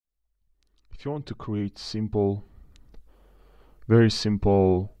if you want to create simple, very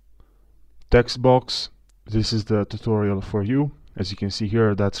simple text box, this is the tutorial for you. As you can see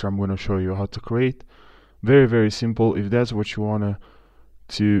here, that's where I'm going to show you how to create. Very simple. If that's what you want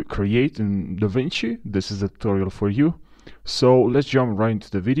to create in Davinci, this is the tutorial for you. So let's jump right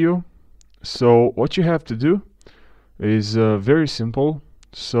into the video. So what you have to do is very simple.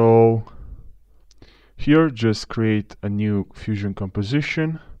 So here, just create a new Fusion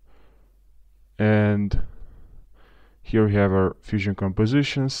composition, and here we have our Fusion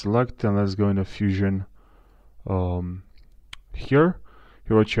composition. Select, and let's go into Fusion. Here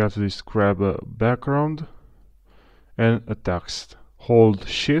what you have to do is grab a background and a text. Hold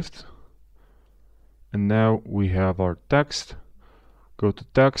Shift, and now we have our text. Go to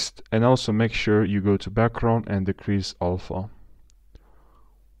text, and also make sure you go to background and decrease alpha.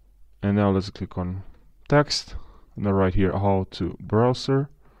 And now let's click on text, and then right here, HowToBrowser,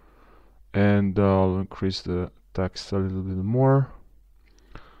 and I'll increase the text a little bit more,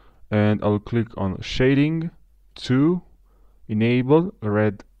 and I'll click on shading to enable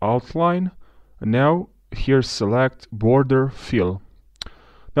red outline, and now here select border fill.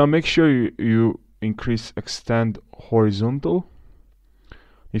 Now make sure you increase extend horizontal.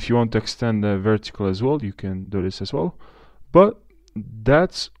 If you want to extend the vertical as well, you can do this as well, but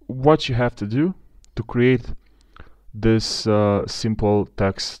that's what you have to do to create this simple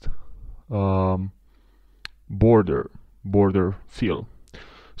text border fill.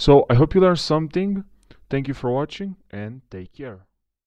 So I hope you learned something. Thank you for watching, and take care.